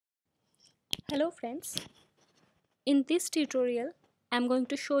Hello friends, in this tutorial I am going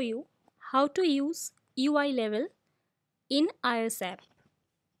to show you how to use UILabel in iOS app.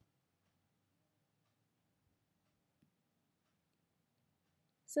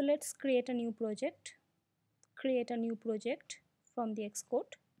 So let's create a new project. Create a new project from the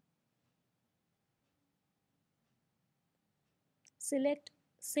Xcode. Select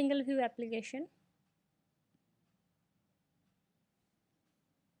single view application.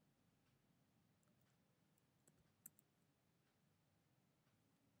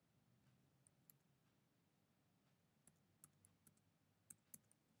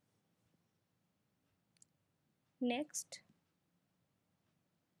 Next,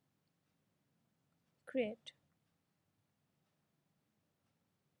 create.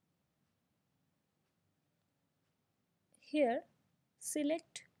 Here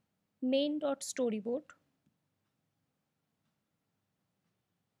select main.storyboard.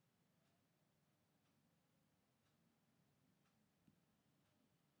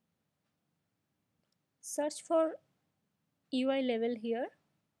 Search for UILabel here.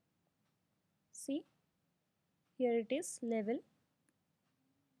 See, here it is, label.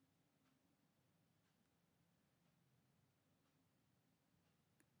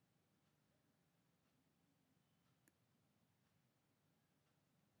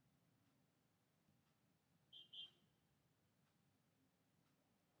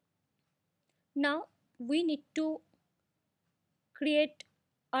 Now we need to create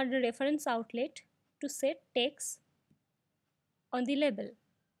a reference outlet to set text on the label.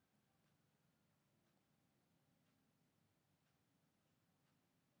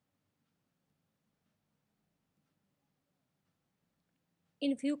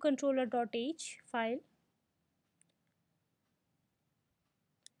 In viewcontroller.h file,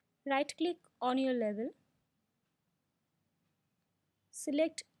 right click on your label,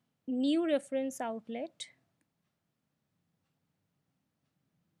 select new reference outlet,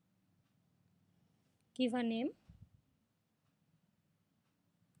 give a name,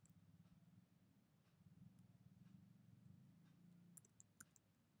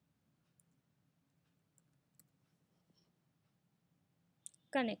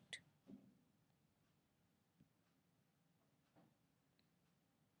 connect.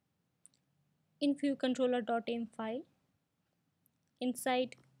 In viewcontroller.m file,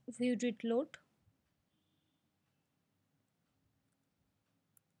 inside view.load,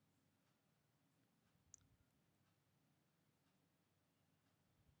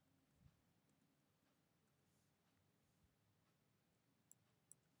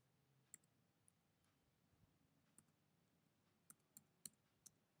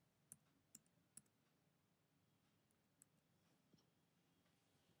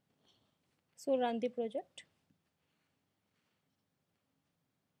 so run the project.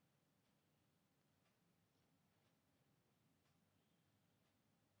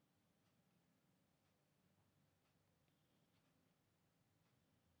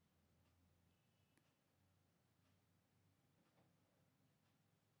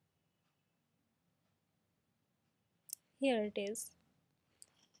 Here it is.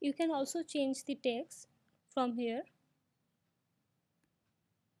 You can also change the text from here.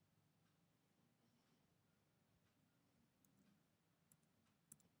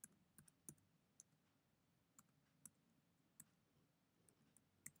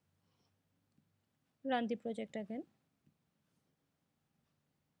 Run the project again.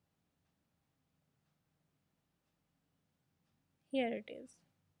 Here it is.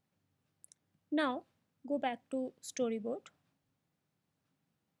 Now go back to storyboard.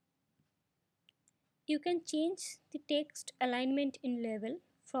 You can change the text alignment in label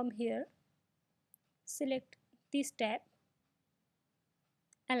from here. Select this tab,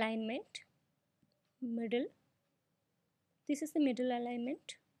 alignment, middle. This is the middle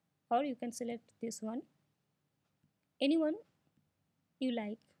alignment, or you can select this one, anyone you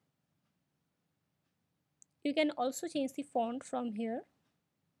like. You can also change the font from here.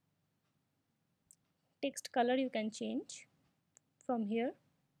 Text color you can change from here.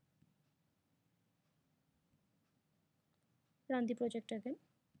 Run the project again.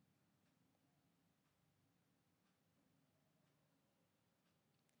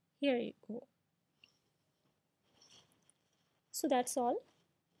 Here you go. So that's all.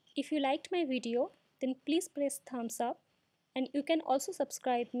 If you liked my video, then please press thumbs up, and you can also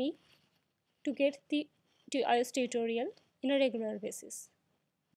subscribe me to get the iOS tutorial in a regular basis.